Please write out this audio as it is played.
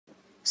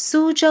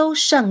Suzhou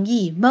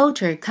Shengyi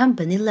Motor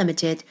Company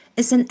Limited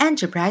is an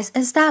enterprise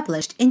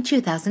established in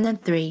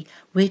 2003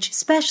 which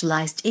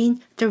specialized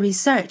in the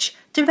research,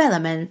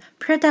 development,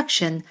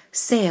 production,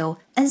 sale,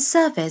 and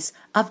service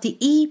of the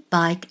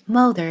e-bike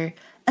motor,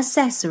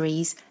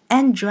 accessories,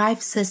 and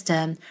drive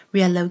system.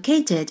 We are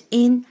located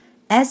in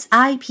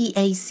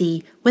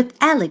SIPAC with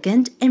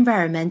elegant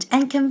environment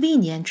and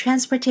convenient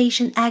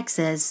transportation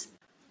access.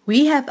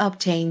 We have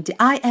obtained the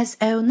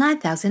ISO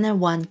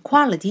 9001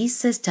 quality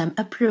system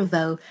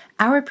approval.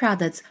 Our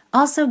products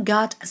also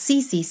got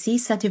CCC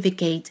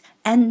certificate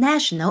and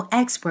national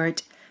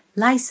export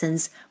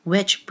license,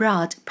 which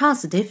brought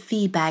positive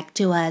feedback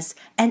to us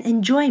and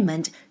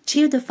enjoyment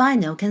to the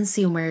final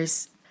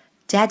consumers.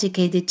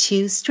 Dedicated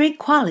to strict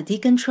quality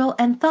control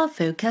and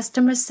thoughtful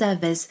customer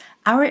service,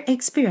 our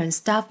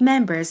experienced staff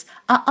members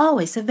are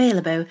always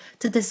available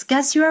to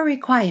discuss your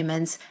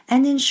requirements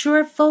and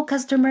ensure full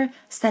customer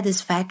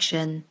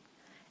satisfaction.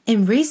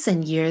 In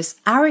recent years,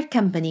 our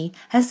company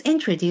has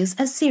introduced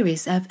a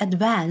series of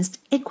advanced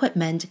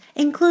equipment,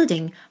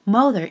 including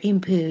motor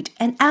input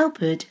and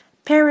output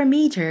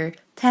parameter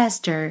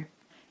tester,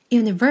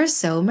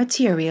 universal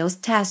materials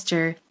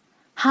tester,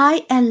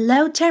 high and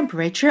low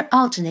temperature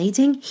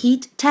alternating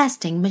heat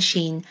testing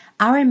machine.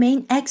 Our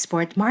main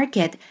export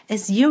market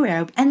is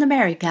Europe and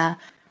America.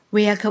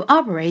 We are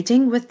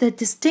cooperating with the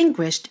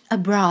distinguished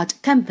abroad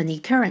company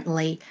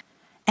currently,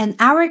 and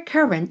our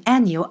current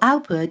annual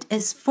output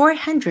is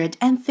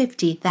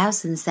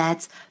 450,000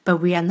 sets, but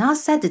we are not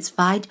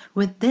satisfied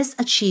with this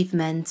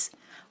achievement.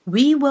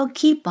 We will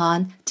keep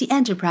on the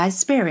enterprise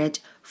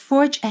spirit,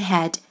 forge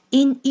ahead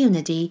in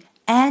unity,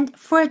 and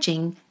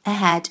forging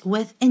ahead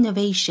with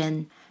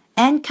innovation,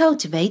 and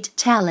cultivate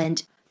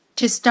talent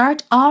to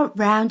start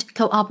all-round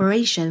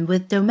cooperation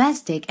with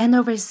domestic and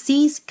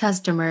overseas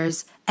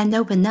customers and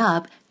open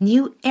up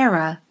new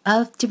era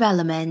of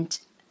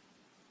development.